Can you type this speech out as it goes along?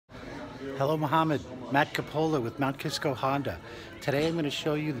Hello Mohammed, Matt Capola with Mount Kisco Honda. Today I'm going to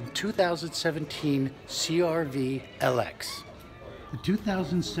show you the 2017 CR-V LX. The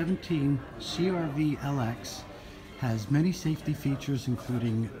 2017 CR-V LX has many safety features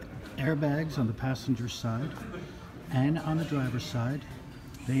including airbags on the passenger side and on the driver's side.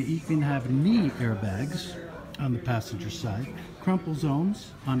 They even have knee airbags on the passenger side, crumple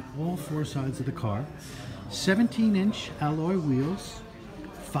zones on all four sides of the car, 17-inch alloy wheels,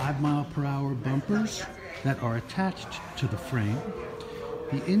 5-mile-per-hour bumpers that are attached to the frame.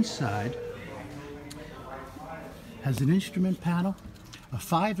 The inside has an instrument panel, a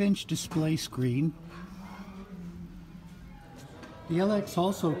 5-inch display screen. The LX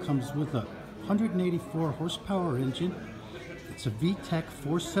also comes with a 184 horsepower engine. It's a VTEC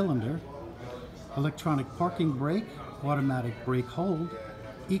 4-cylinder, electronic parking brake, automatic brake hold,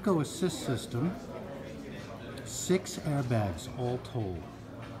 eco assist system, 6 airbags all told.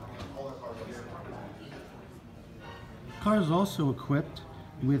 The car is also equipped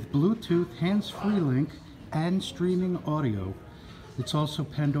with Bluetooth hands-free link and streaming audio. It's also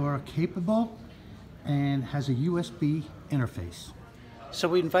Pandora capable and has a USB interface. So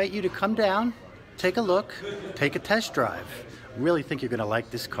we invite you to come down, take a look, take a test drive. Really think you're going to like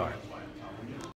this car.